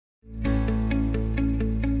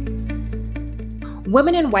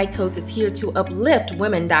Women in White Coats is here to uplift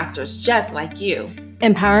women doctors just like you,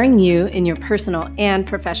 empowering you in your personal and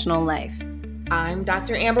professional life. I'm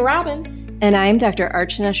Dr. Amber Robbins. And I'm Dr.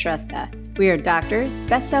 Archana Shrestha. We are doctors,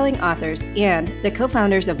 best-selling authors, and the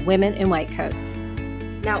co-founders of Women in White Coats.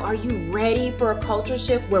 Now, are you ready for a culture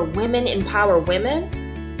shift where women empower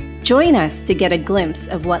women? Join us to get a glimpse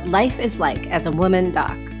of what life is like as a woman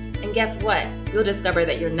doc. And guess what? You'll discover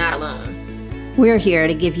that you're not alone. We're here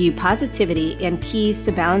to give you positivity and keys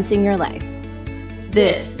to balancing your life.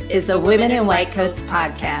 This is the Women in White Coats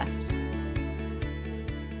podcast.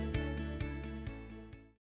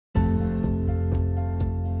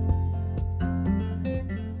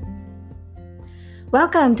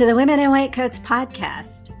 Welcome to the Women in White Coats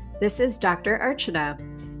podcast. This is Dr. Archana.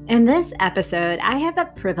 In this episode, I have the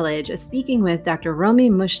privilege of speaking with Dr. Romi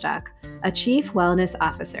Mushtaq, a Chief Wellness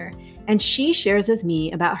Officer, and she shares with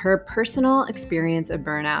me about her personal experience of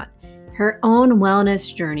burnout, her own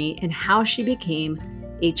wellness journey, and how she became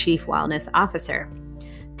a Chief Wellness Officer.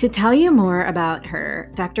 To tell you more about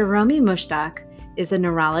her, Dr. Romi Mushtaq is a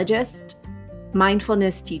neurologist,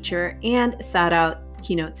 mindfulness teacher, and sought-out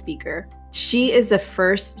keynote speaker. She is the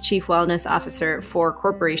first Chief Wellness Officer for a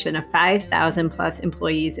corporation of 5,000 plus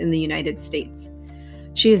employees in the United States.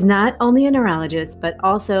 She is not only a neurologist, but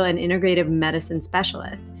also an integrative medicine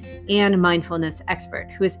specialist and mindfulness expert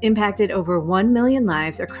who has impacted over 1 million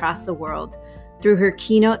lives across the world through her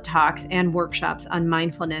keynote talks and workshops on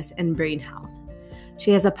mindfulness and brain health.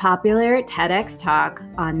 She has a popular TEDx talk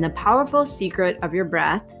on the powerful secret of your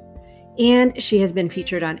breath, and she has been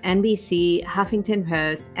featured on NBC, Huffington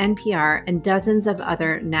Post, NPR, and dozens of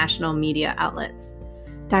other national media outlets.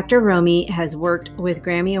 Dr. Romi has worked with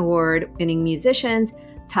Grammy Award-winning musicians,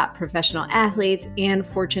 top professional athletes, and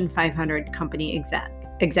Fortune 500 company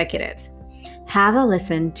executives. Have a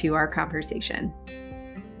listen to our conversation.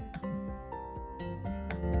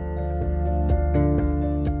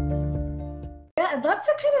 Yeah, I'd love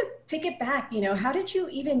to kind of take it back. How did you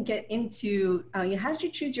even get into, how did you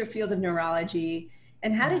choose your field of neurology?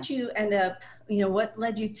 And how did you end up, what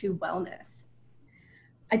led you to wellness?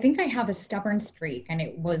 I think I have a stubborn streak, and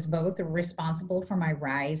it was both responsible for my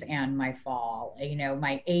rise and my fall.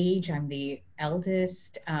 My age, I'm the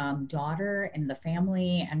eldest daughter in the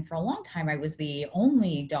family. And for a long time, I was the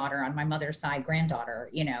only daughter on my mother's side, granddaughter,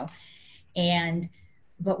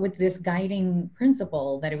 but with this guiding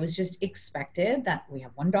principle that it was just expected that we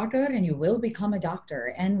have one doctor and you will become a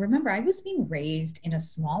doctor. And remember, I was being raised in a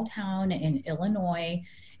small town in Illinois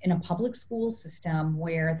in a public school system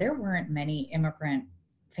where there weren't many immigrant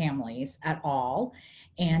families at all.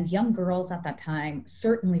 And young girls at that time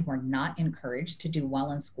certainly were not encouraged to do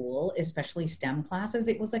well in school, especially STEM classes.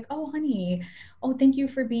 It was like, oh, honey, thank you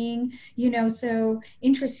for being, so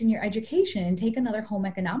interested in your education, take another home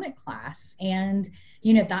economic class. And,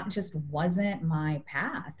 that just wasn't my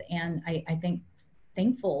path. And I think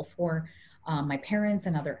thankful for my parents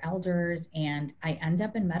and other elders, and I end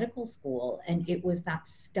up in medical school. And it was that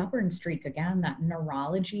stubborn streak again, that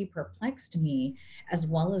neurology perplexed me as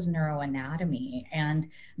well as neuroanatomy. And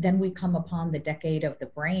then we come upon the decade of the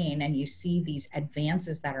brain, and you see these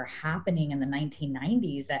advances that are happening in the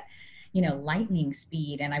 1990s at lightning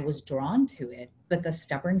speed, and I was drawn to it. But the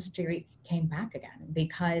stubborn streak came back again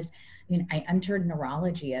because I entered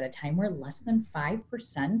neurology at a time where less than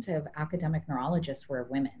 5% of academic neurologists were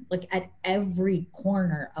women. Like at every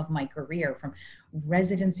corner of my career, from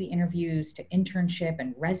residency interviews to internship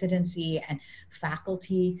and residency and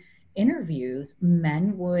faculty interviews,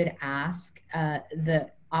 men would ask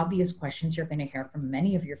the obvious questions you're going to hear from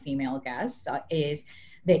many of your female guests is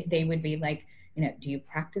they would be like, do you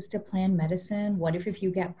practice to plan medicine? What if you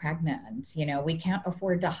get pregnant? We can't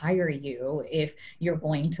afford to hire you if you're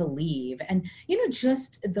going to leave. And,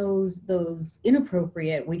 just those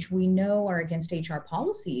inappropriate, which we know are against HR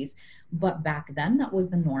policies. But back then that was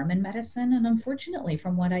the norm in medicine. And unfortunately,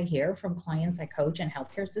 from what I hear from clients I coach in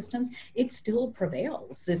healthcare systems, it still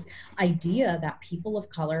prevails. This idea that people of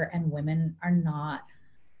color and women are not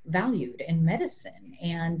valued in medicine.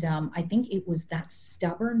 And I think it was that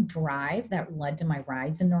stubborn drive that led to my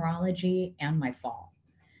rise in neurology and my fall.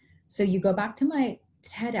 So you go back to my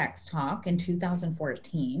TEDx talk in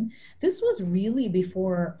 2014. This was really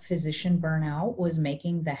before physician burnout was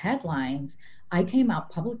making the headlines. I came out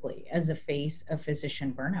publicly as a face of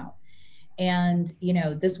physician burnout. And,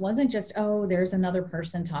 this wasn't just, there's another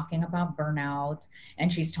person talking about burnout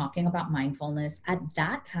and she's talking about mindfulness. At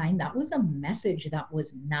that time, that was a message that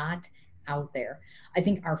was not out there. I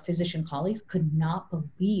think our physician colleagues could not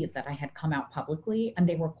believe that I had come out publicly and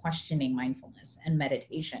they were questioning mindfulness and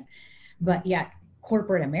meditation. But yet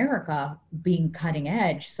corporate America, being cutting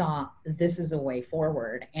edge, saw this is a way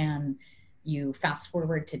forward. And you fast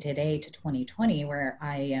forward to today, to 2020, where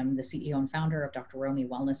I am the CEO and founder of Dr. Romy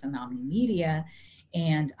Wellness and Omni Media.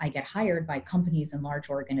 And I get hired by companies and large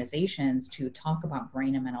organizations to talk about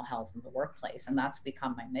brain and mental health in the workplace. And that's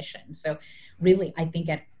become my mission. So really, I think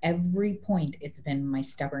at every point, it's been my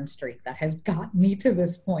stubborn streak that has got me to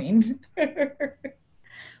this point.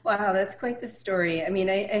 Wow, that's quite the story. I mean,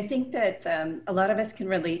 I think that a lot of us can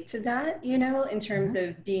relate to that, you know, in terms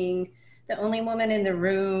of being the only woman in the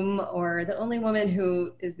room or the only woman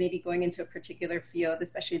who is maybe going into a particular field,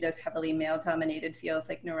 especially those heavily male-dominated fields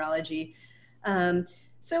like neurology.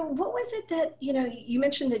 So what was it that, you know, you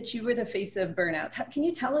mentioned that you were the face of burnout. Can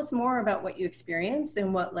you tell us more about what you experienced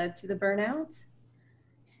and what led to the burnout?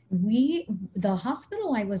 The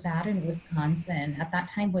hospital I was at in Wisconsin at that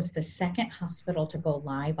time was the second hospital to go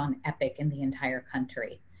live on Epic in the entire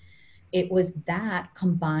country. It was that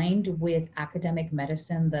combined with academic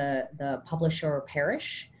medicine, the publisher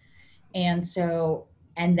Parrish. And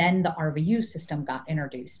then the RVU system got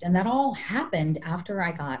introduced, and that all happened after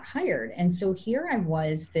I got hired. And so here I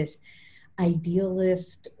was, this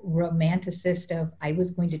idealist, romanticist of I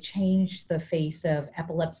was going to change the face of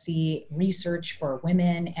epilepsy research for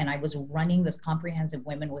women. And I was running this comprehensive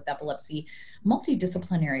Women with Epilepsy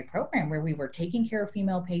multidisciplinary program where we were taking care of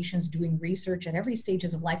female patients, doing research at every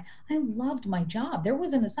stages of life. I loved my job. There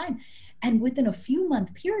wasn't a sign. And within a few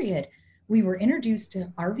month period, we were introduced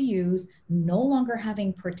to RVUs, no longer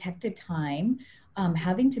having protected time,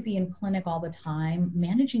 having to be in clinic all the time,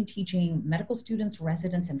 managing, teaching medical students,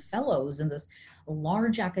 residents, and fellows in this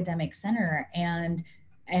large academic center, and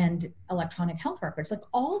electronic health records, like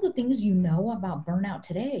all the things you know about burnout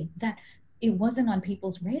today, that it wasn't on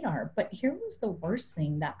people's radar. But here was the worst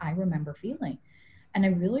thing that I remember feeling. And I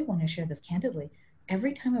really want to share this candidly.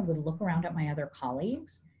 Every time I would look around at my other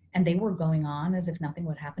colleagues and they were going on as if nothing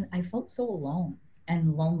would happen, I felt so alone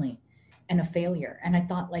and lonely and a failure. And I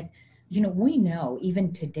thought, like, you know, we know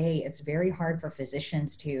even today, it's very hard for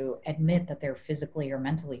physicians to admit that they're physically or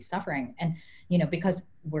mentally suffering. And, you know, because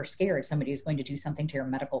we're scared somebody is going to do something to your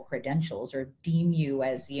medical credentials or deem you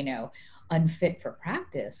as, you know, unfit for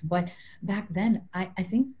practice. But back then, I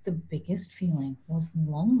think the biggest feeling was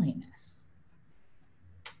loneliness.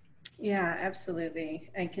 Yeah,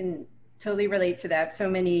 absolutely. I can totally relate to that. So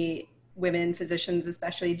many women, physicians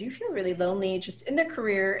especially, do feel really lonely just in their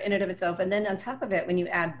career in and of itself. And then on top of it, when you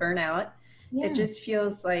add burnout, it just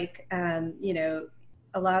feels like, you know,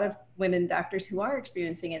 a lot of women doctors who are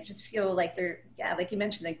experiencing it just feel like they're, like you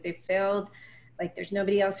mentioned, like they failed, like there's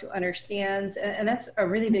nobody else who understands. And that's a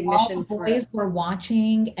really big mission. All the boys were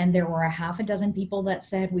watching, and there were a half a dozen people that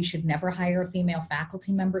said we should never hire a female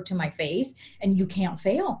faculty member to my face, and you can't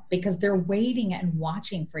fail because they're waiting and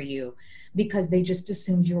watching for you because they just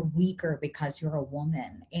assumed you're weaker because you're a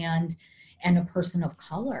woman and a person of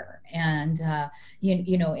color, and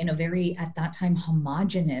you know, in a very, at that time,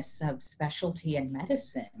 homogenous subspecialty in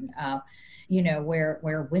medicine, you know,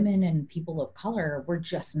 where women and people of color were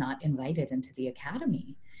just not invited into the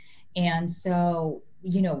academy. And so,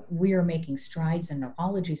 you know, we are making strides in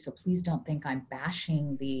neurology, so please don't think I'm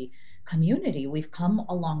bashing the community. We've come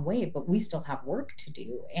a long way, but we still have work to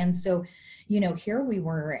do. And so, you know, here we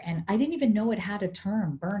were, and I didn't even know it had a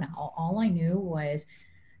term, burnout. All I knew was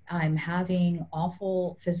I'm having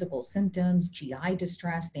awful physical symptoms, GI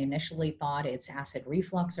distress. They initially thought it's acid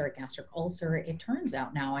reflux or a gastric ulcer. It turns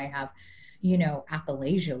out now I have, you know,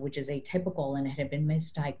 achalasia, which is atypical, and it had been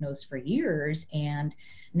misdiagnosed for years. And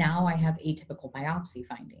now I have atypical biopsy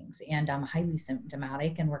findings, and I'm highly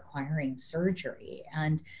symptomatic and requiring surgery.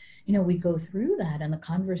 And, you know, we go through that, and the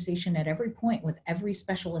conversation at every point with every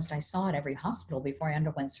specialist I saw at every hospital before I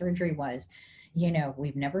underwent surgery was, you know,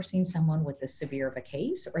 we've never seen someone with this severe of a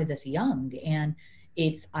case or this young, and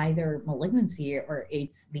it's either malignancy or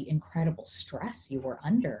it's the incredible stress you were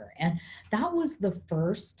under. And that was the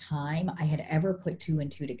first time I had ever put two and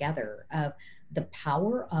two together of the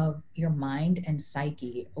power of your mind and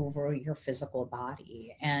psyche over your physical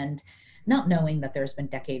body. And not knowing that there's been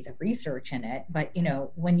decades of research in it, but, you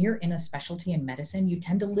know, when you're in a specialty in medicine, you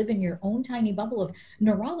tend to live in your own tiny bubble of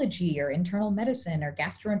neurology or internal medicine or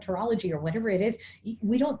gastroenterology or whatever it is.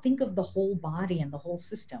 We don't think of the whole body and the whole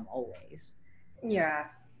system always. Yeah,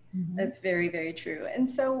 that's very, very true. And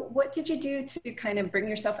so what did you do to kind of bring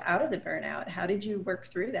yourself out of the burnout? How did you work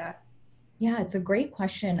through that? Yeah, it's a great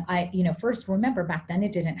question. You know, first, remember back then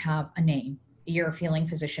it didn't have a name. You're feeling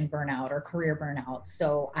physician burnout or career burnout.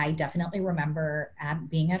 So I definitely remember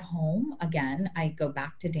being at home. Again, I go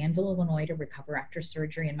back to Danville, Illinois to recover after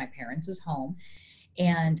surgery in my parents' home.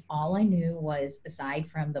 And all I knew was, aside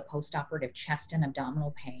from the postoperative chest and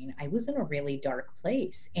abdominal pain, I was in a really dark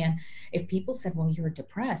place. And if people said, well, you're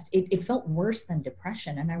depressed, it felt worse than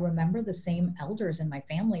depression. And I remember the same elders in my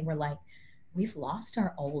family were like, we've lost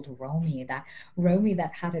our old Romy that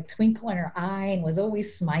had a twinkle in her eye and was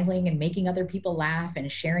always smiling and making other people laugh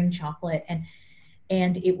and sharing chocolate.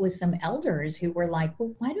 And it was some elders who were like,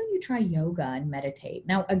 well, why don't you try yoga and meditate?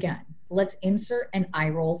 Now, again, let's insert an eye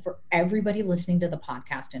roll for everybody listening to the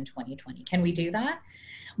podcast in 2020. Can we do that?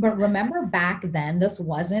 But remember, back then, this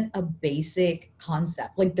wasn't a basic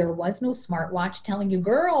concept. Like, there was no smartwatch telling you,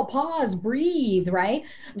 girl, pause, breathe, right?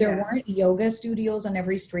 There weren't yoga studios on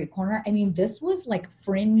every street corner. I mean, this was like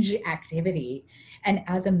fringe activity. And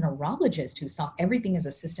as a neurologist who saw everything as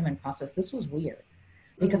a system and process, this was weird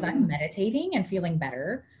because I'm meditating and feeling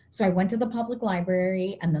better. So I went to the public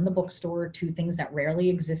library and then the bookstore, two things that rarely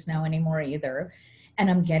exist now anymore either. And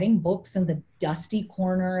I'm getting books in the dusty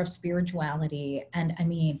corner of spirituality. And I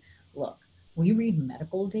mean, look, we read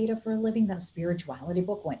medical data for a living. That spirituality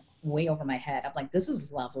book went way over my head. I'm like, this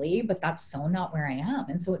is lovely, but that's so not where I am.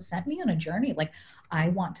 And so it sent me on a journey. Like, I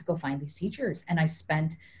want to go find these teachers. And I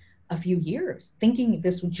spent a few years thinking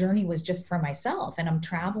this journey was just for myself. And I'm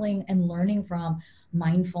traveling and learning from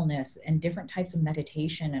mindfulness and different types of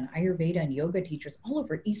meditation and Ayurveda and yoga teachers all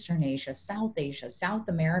over Eastern Asia, South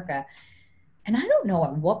America. And I don't know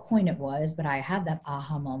at what point it was, but I had that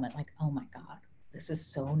aha moment, like, oh my God, this is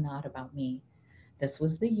so not about me. This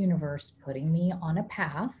was the universe putting me on a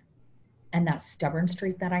path, and that stubborn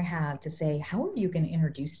streak that I have to say, how are you going to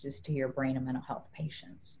introduce this to your brain and mental health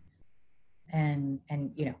patients? And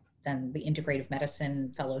you know, then the integrative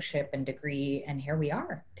medicine fellowship and degree, and here we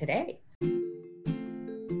are today.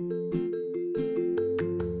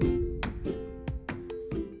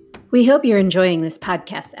 We hope you're enjoying this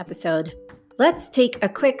podcast episode. Let's take a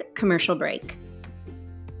quick commercial break.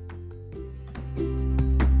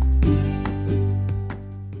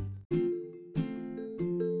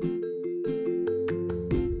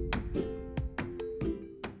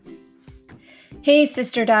 Hey,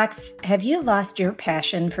 Sister Docs, have you lost your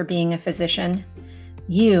passion for being a physician?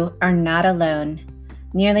 You are not alone.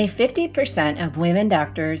 Nearly 50% of women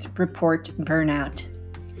doctors report burnout.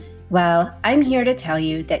 Well, I'm here to tell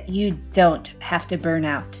you that you don't have to burn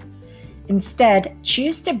out. Instead,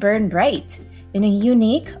 choose to burn bright in a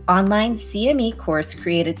unique online CME course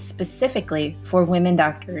created specifically for women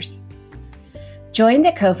doctors. Join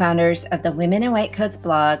the co-founders of the Women in White Coats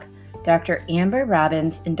blog, Dr. Amber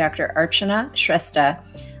Robbins and Dr. Archana Shrestha,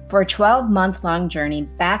 for a 12-month-long journey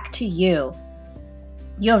back to you.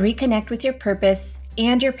 You'll reconnect with your purpose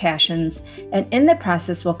and your passions, and in the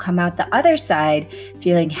process will come out the other side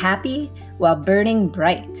feeling happy while burning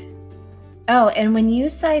bright. Oh, and when you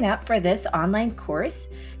sign up for this online course,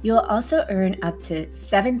 you'll also earn up to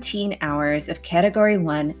 17 hours of Category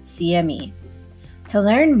 1 CME. To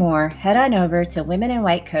learn more, head on over to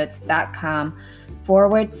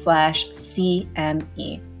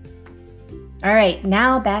womeninwhitecoats.com/CME. All right,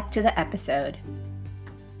 now back to the episode.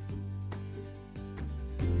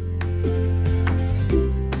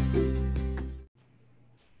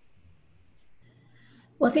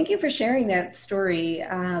 Well, thank you for sharing that story.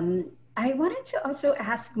 I wanted to also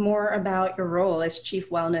ask more about your role as Chief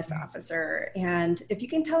Wellness Officer, and if you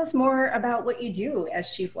can tell us more about what you do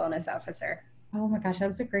as Chief Wellness Officer. Oh my gosh,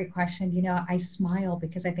 that's a great question. You know, I smile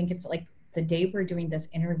because I think it's like the day we're doing this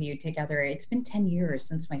interview together, it's been 10 years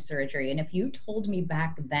since my surgery. And if you told me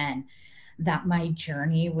back then that my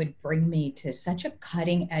journey would bring me to such a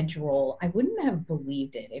cutting edge role, I wouldn't have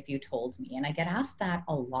believed it if you told me. And I get asked that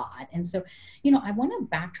a lot. And so, you know, I want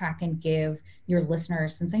to backtrack and give your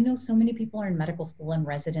listeners, since I know so many people are in medical school and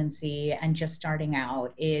residency and just starting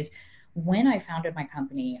out, is when I founded my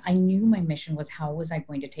company, I knew my mission was how was I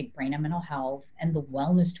going to take brain and mental health and the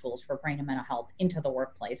wellness tools for brain and mental health into the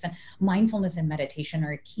workplace. And mindfulness and meditation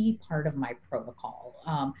are a key part of my protocol,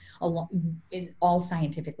 all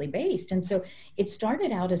scientifically based. And so it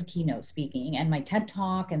started out as keynote speaking and my TED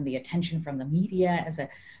Talk and the attention from the media as a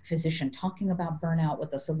physician talking about burnout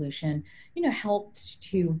with a solution, you know, helped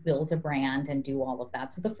to build a brand and do all of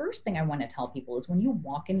that. So the first thing I want to tell people is when you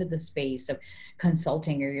walk into the space of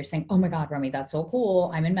consulting or you're saying, oh my God, Romy, that's so cool.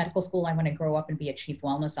 I'm in medical school. I want to grow up and be a chief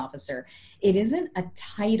wellness officer. It isn't a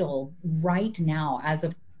title right now as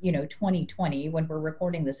of, you know, 2020 when we're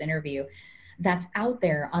recording this interview. that's out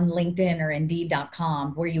there on LinkedIn or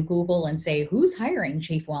Indeed.com, where you Google and say, who's hiring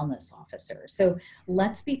chief wellness officer? So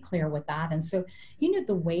let's be clear with that. And so,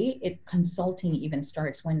 the way consulting even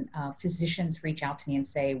starts when physicians reach out to me and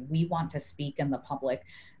say, we want to speak in the public.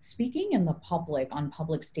 Speaking in the public on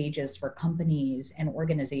public stages for companies and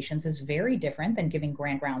organizations is very different than giving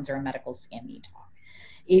grand rounds or a medical CME talk.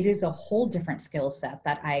 It is a whole different skill set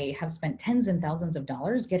that I have spent tens and thousands of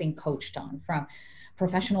dollars getting coached on, from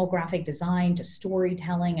professional graphic design to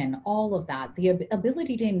storytelling and all of that, the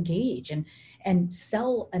ability to engage and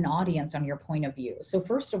sell an audience on your point of view. So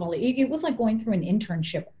first of all, it was like going through an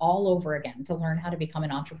internship all over again to learn how to become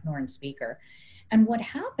an entrepreneur and speaker. And what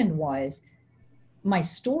happened was, my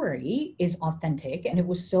story is authentic and it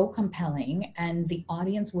was so compelling, and the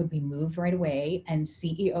audience would be moved right away, and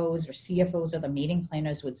CEOs or CFOs or the meeting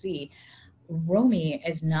planners would see Romy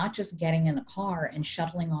is not just getting in the car and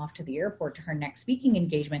shuttling off to the airport to her next speaking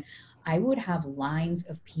engagement. I would have lines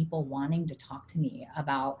of people wanting to talk to me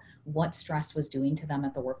about what stress was doing to them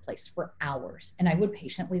at the workplace for hours. And I would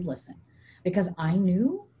patiently listen, because I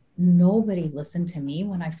knew nobody listened to me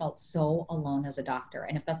when I felt so alone as a doctor.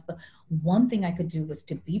 And if that's the one thing I could do, was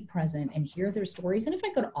to be present and hear their stories. And if I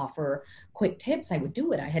could offer quick tips, I would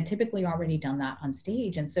do it. I had typically already done that on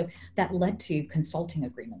stage. And so that led to consulting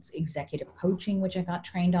agreements, executive coaching, which I got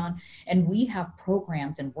trained on. And we have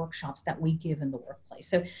programs and workshops that we give in the workplace.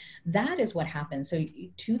 So that is what happened. So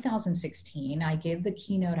 2016, I gave the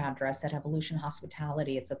keynote address at Evolution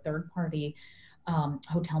Hospitality. It's a third-party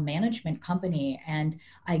hotel management company. And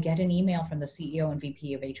I get an email from the CEO and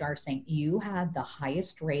VP of HR saying, you had the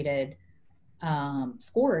highest rated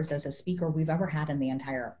scores as a speaker we've ever had in the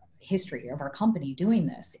entire history of our company doing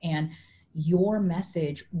this. And your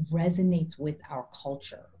message resonates with our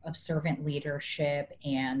culture of servant leadership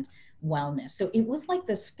and wellness. So it was like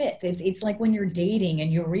this fit. It's like when you're dating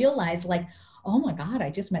and you realize, like, oh my God, I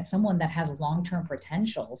just met someone that has long-term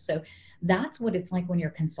potential. So that's what it's like when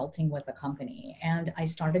you're consulting with a company. And I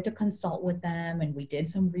started to consult with them, and we did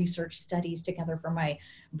some research studies together for my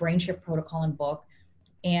Brain Shift protocol and book.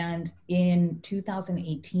 And in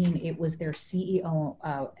 2018, it was their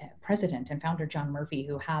CEO, president and founder, John Murphy,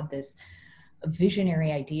 who had this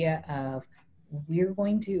visionary idea of, we're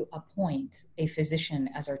going to appoint a physician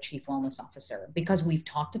as our chief wellness officer, because we've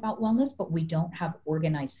talked about wellness, but we don't have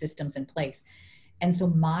organized systems in place. And so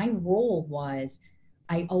my role was,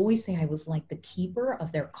 I always say I was like the keeper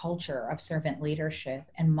of their culture of servant leadership.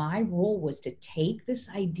 And my role was to take this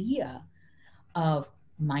idea of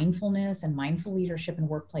mindfulness and mindful leadership and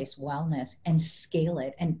workplace wellness and scale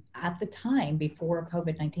it. And at the time, before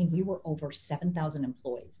COVID-19, we were over 7,000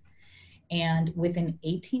 employees. And within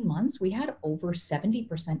 18 months, we had over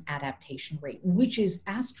 70% adaptation rate, which is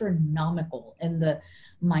astronomical in the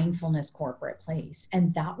mindfulness corporate place.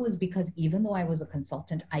 And that was because even though I was a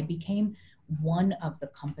consultant, I became one of the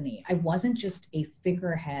company. I wasn't just a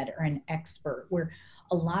figurehead or an expert, where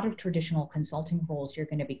a lot of traditional consulting roles you're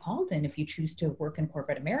going to be called in if you choose to work in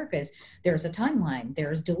corporate America is there's a timeline,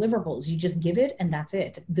 there's deliverables, you just give it and that's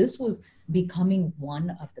it. This was becoming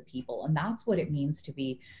one of the people. And that's what it means to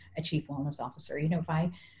be a chief wellness officer. If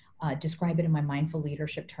I describe it in my mindful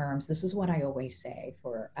leadership terms, this is what I always say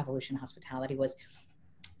for Evolution Hospitality was,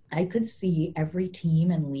 I could see every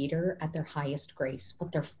team and leader at their highest grace,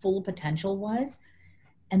 what their full potential was,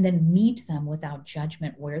 and then meet them without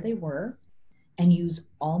judgment where they were, and use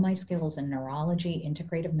all my skills in neurology,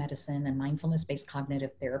 integrative medicine, and mindfulness-based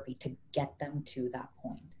cognitive therapy to get them to that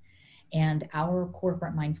point. And our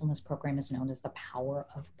corporate mindfulness program is known as the Power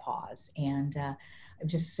of Pause. And I'm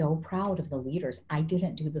just so proud of the leaders. I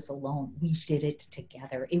didn't do this alone. We did it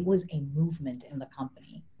together. It was a movement in the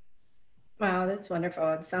company. Wow, that's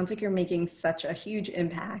wonderful. It sounds like you're making such a huge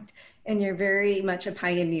impact, and you're very much a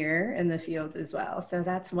pioneer in the field as well. So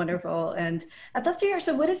that's wonderful. And I'd love to hear,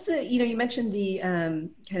 so what is you mentioned the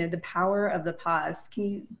kind of the power of the pause. Can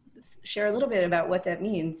you share a little bit about what that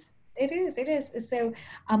means? It is. So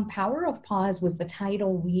Power of Pause was the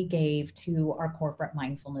title we gave to our corporate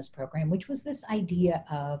mindfulness program, which was this idea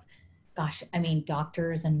of,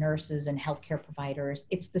 doctors and nurses and healthcare providers,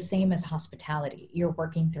 it's the same as hospitality. You're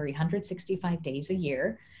working 365 days a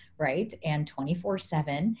year, right? And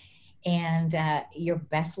 24/7. And your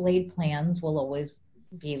best laid plans will always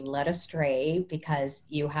be led astray because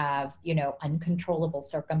you have, uncontrollable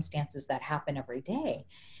circumstances that happen every day.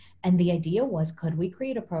 And the idea was, could we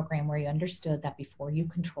create a program where you understood that before you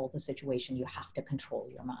control the situation, you have to control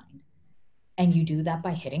your mind? And you do that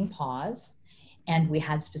by hitting pause. And we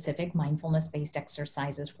had specific mindfulness-based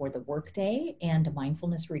exercises for the workday and a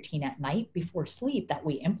mindfulness routine at night before sleep that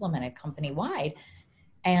we implemented company-wide.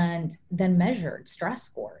 and then measured stress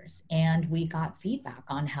scores. And we got feedback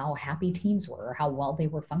on how happy teams were, or how well they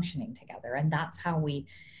were functioning together. And that's how we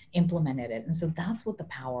implemented it. And so that's what the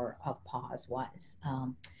power of pause was.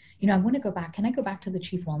 I want to go back. Can I go back to the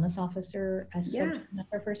chief wellness officer subject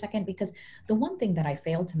matter for a second? Because the one thing that I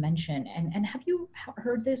failed to mention, and have you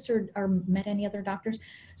heard this or met any other doctors?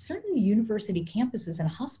 Certain university campuses and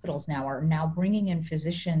hospitals are now bringing in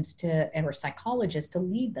physicians or psychologists to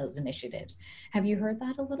lead those initiatives. Have you heard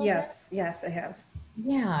that a little bit? Yes, I have.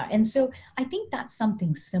 Yeah. And so I think that's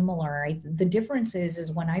something similar. The difference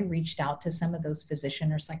is when I reached out to some of those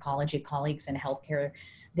physician or psychology colleagues in healthcare,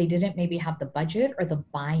 they didn't maybe have the budget or the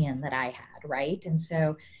buy-in that I had, right? And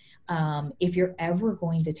so if you're ever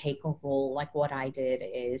going to take a role like what I did,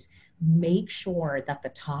 is make sure that the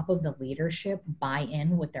top of the leadership buy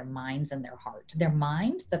in with their minds and their heart. Their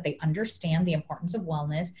mind, that they understand the importance of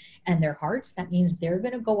wellness, and their hearts, that means they're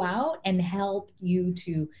going to go out and help you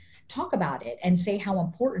to talk about it and say how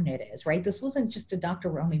important it is, right? This wasn't just a Dr.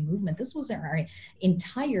 Romy movement. This was our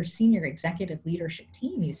entire senior executive leadership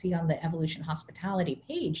team. You see on the Evolution Hospitality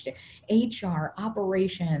page, HR,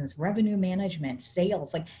 operations, revenue management,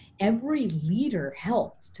 sales, like every leader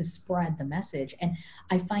helped to spread the message. And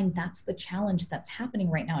I find that's the challenge that's happening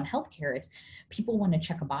right now in healthcare. It's people want to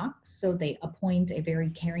check a box. So they appoint a very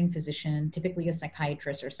caring physician, typically a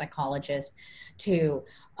psychiatrist or psychologist, to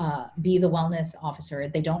be the wellness officer.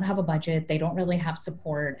 They don't have a budget, they don't really have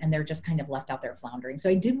support, and they're just kind of left out there floundering. So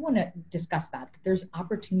I did want to discuss that there's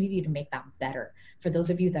opportunity to make that better. For those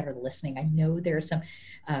of you that are listening, I know there are some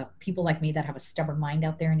people like me that have a stubborn mind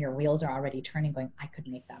out there, and your wheels are already turning going, I could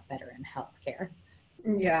make that better in healthcare.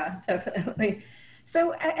 Yeah, definitely.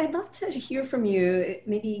 So I'd love to hear from you.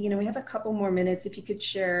 Maybe, we have a couple more minutes. If you could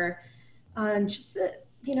share on just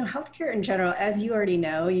healthcare in general. As you already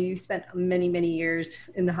know, you spent many, many years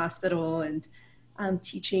in the hospital and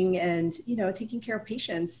teaching and, taking care of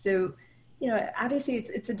patients. So, obviously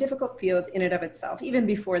it's a difficult field in and of itself, even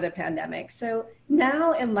before the pandemic. So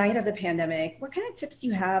now, in light of the pandemic, what kind of tips do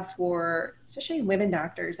you have for especially women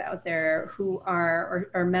doctors out there who are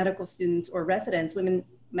medical students or residents,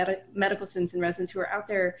 medical students and residents who are out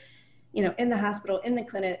there, in the hospital, in the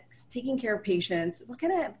clinics, taking care of patients? What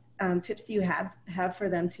kind of tips do you have for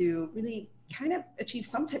them to really kind of achieve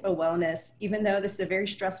some type of wellness, even though this is a very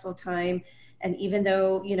stressful time, and even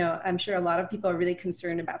though, I'm sure a lot of people are really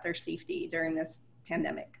concerned about their safety during this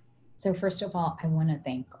pandemic? So first of all, I want to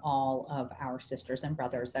thank all of our sisters and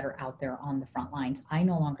brothers that are out there on the front lines. I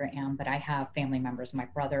no longer am, but I have family members, my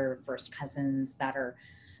brother, first cousins that are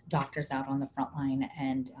doctors out on the front line,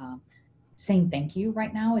 and saying thank you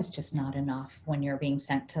right now is just not enough when you're being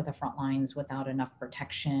sent to the front lines without enough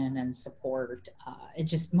protection and support.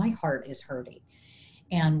 My heart is hurting.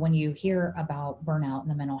 And when you hear about burnout and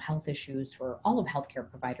the mental health issues for all of healthcare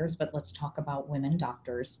providers, but let's talk about women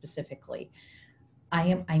doctors specifically,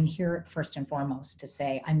 I'm here first and foremost to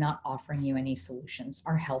say I'm not offering you any solutions.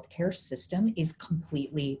 Our healthcare system is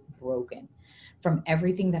completely broken. From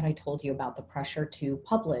everything that I told you about the pressure to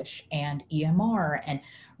publish and EMR and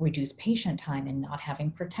reduce patient time and not having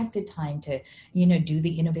protected time to, do the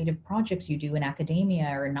innovative projects you do in academia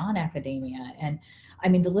or non-academia. And I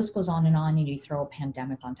mean, the list goes on, and you throw a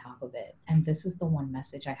pandemic on top of it. And this is the one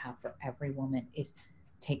message I have for every woman is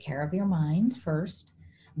take care of your mind first,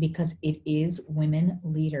 because it is women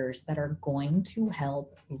leaders that are going to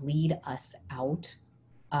help lead us out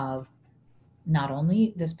of not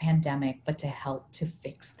only this pandemic, but to help to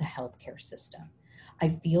fix the healthcare system. I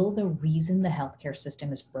feel the reason the healthcare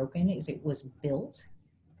system is broken is it was built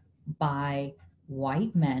by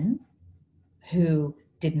white men who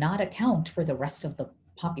did not account for the rest of the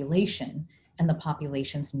population and the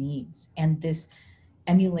population's needs. And this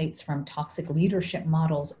emulates from toxic leadership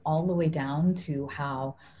models all the way down to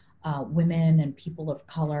how women and people of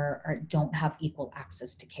color don't have equal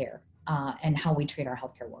access to care. And how we treat our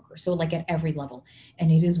healthcare workers. So like at every level,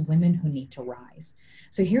 and it is women who need to rise.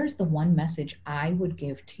 So here's the one message I would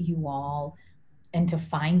give to you all, and to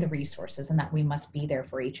find the resources, and that we must be there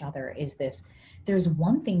for each other, is this. There's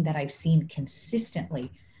one thing that I've seen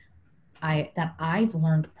consistently, that I've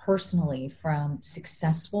learned personally from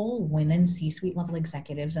successful women C-suite level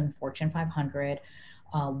executives and Fortune 500,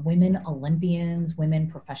 women Olympians,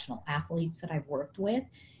 women professional athletes that I've worked with,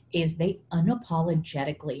 is they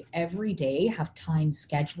unapologetically every day have time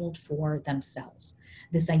scheduled for themselves.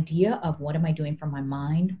 This idea of what am I doing for my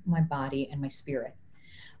mind, my body, and my spirit.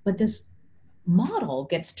 But this model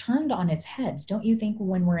gets turned on its heads, don't you think,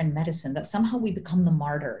 when we're in medicine, that somehow we become the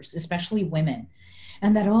martyrs, especially women.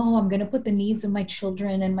 and that, oh, I'm going to put the needs of my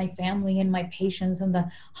children and my family and my patients and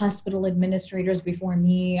the hospital administrators before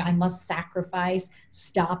me. I must sacrifice.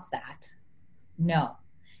 Stop that. No.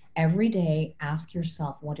 Every day, ask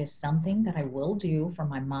yourself, what is something that I will do for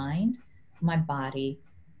my mind, my body,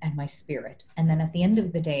 and my spirit? And then at the end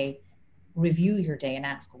of the day, review your day and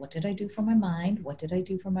ask, what did I do for my mind? What did I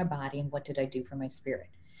do for my body? And what did I do for my spirit?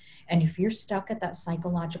 And if you're stuck at that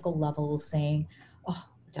psychological level saying, oh,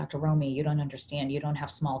 Dr. Romy, you don't understand. You don't have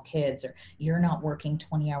small kids, or you're not working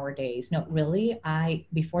 20-hour days. No, really,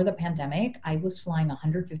 before the pandemic, I was flying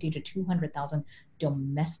 150 to 200,000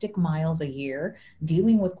 domestic miles a year,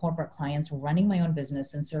 dealing with corporate clients, running my own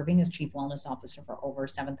business, and serving as chief wellness officer for over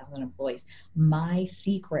 7,000 employees. My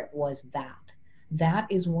secret was that. That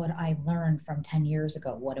is what I learned from 10 years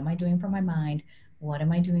ago. What am I doing for my mind? What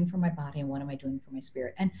am I doing for my body? And what am I doing for my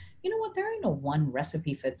spirit? And you know what? There ain't no one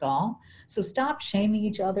recipe fits all. So stop shaming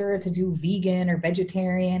each other to do vegan or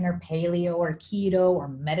vegetarian or paleo or keto or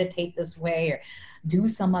meditate this way or do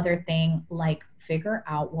some other thing. Like, figure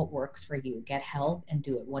out what works for you. Get help and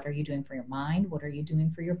do it. What are you doing for your mind? What are you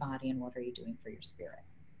doing for your body? And what are you doing for your spirit?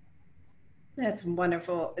 That's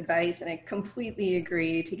wonderful advice. And I completely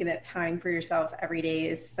agree. Taking that time for yourself every day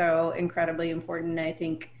is so incredibly important. I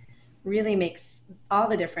think really makes all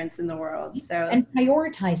the difference in the world. So, and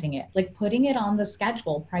prioritizing it, like putting it on the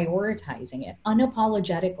schedule, prioritizing it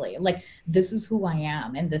unapologetically, like this is who I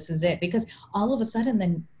am and this is it. Because all of a sudden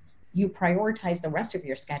then you prioritize the rest of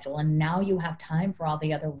your schedule, and now you have time for all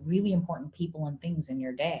the other really important people and things in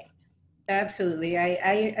your day. Absolutely.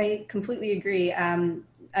 I completely agree.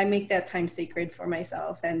 I make that time sacred for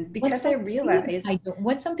myself. And because I realize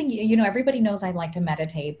what's something, everybody knows I like to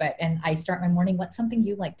meditate, and I start my morning. What's something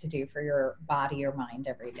you like to do for your body or mind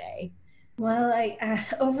every day? Well,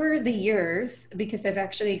 over the years, because I've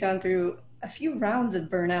actually gone through a few rounds of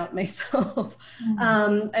burnout myself,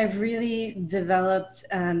 I've really developed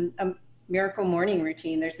a miracle morning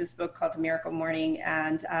routine. There's this book called The Miracle Morning,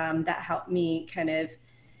 and that helped me kind of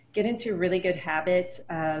get into a really good habit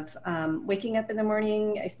of waking up in the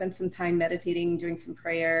morning. I spend some time meditating, doing some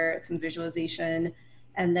prayer, some visualization,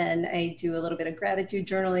 and then I do a little bit of gratitude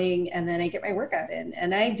journaling, and then I get my workout in.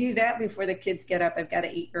 And I do that before the kids get up. I've got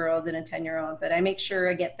an 8-year-old and a 10-year-old, but I make sure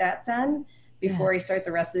I get that done before I start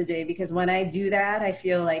the rest of the day, because when I do that, I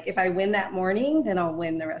feel like if I win that morning, then I'll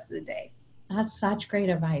win the rest of the day. That's such great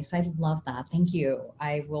advice. I love that. Thank you.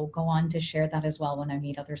 I will go on to share that as well when I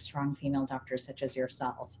meet other strong female doctors such as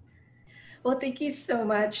yourself. Well, thank you so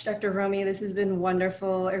much, Dr. Romy. This has been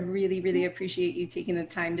wonderful. I really, really appreciate you taking the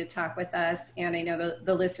time to talk with us. And I know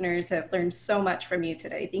the listeners have learned so much from you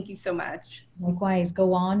today. Thank you so much. Likewise.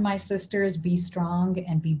 Go on, my sisters. Be strong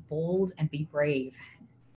and be bold and be brave.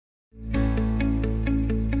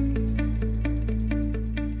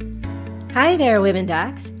 Hi there, Women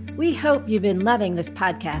Docs. We hope you've been loving this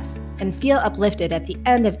podcast and feel uplifted at the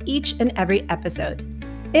end of each and every episode.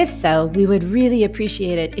 If so, we would really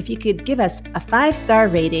appreciate it if you could give us a 5-star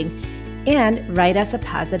rating and write us a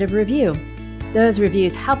positive review. Those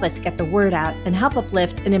reviews help us get the word out and help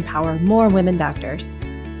uplift and empower more women doctors.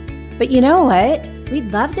 But you know what?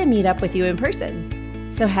 We'd love to meet up with you in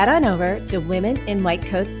person. So head on over to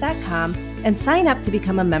womeninwhitecoats.com and sign up to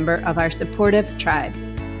become a member of our supportive tribe.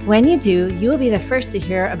 When you do, you will be the first to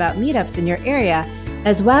hear about meetups in your area,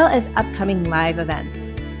 as well as upcoming live events.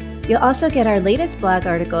 You'll also get our latest blog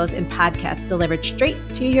articles and podcasts delivered straight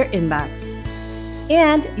to your inbox.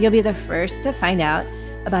 And you'll be the first to find out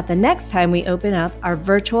about the next time we open up our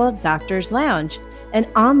virtual Doctors Lounge, an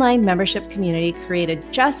online membership community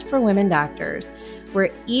created just for women doctors, where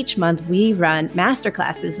each month we run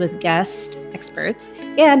masterclasses with guest experts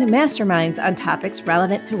and masterminds on topics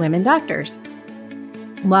relevant to women doctors.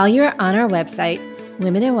 While you're on our website,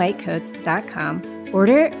 womeninwhitecoats.com,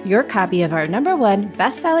 order your copy of our #1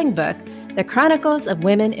 best-selling book, The Chronicles of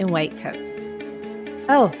Women in White Coats.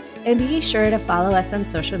 Oh, and be sure to follow us on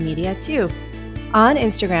social media too. On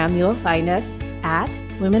Instagram, you will find us at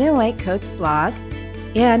Women in White Coats blog,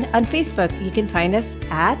 and on Facebook, you can find us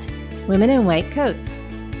at Women in White Coats.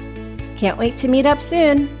 Can't wait to meet up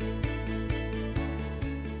soon.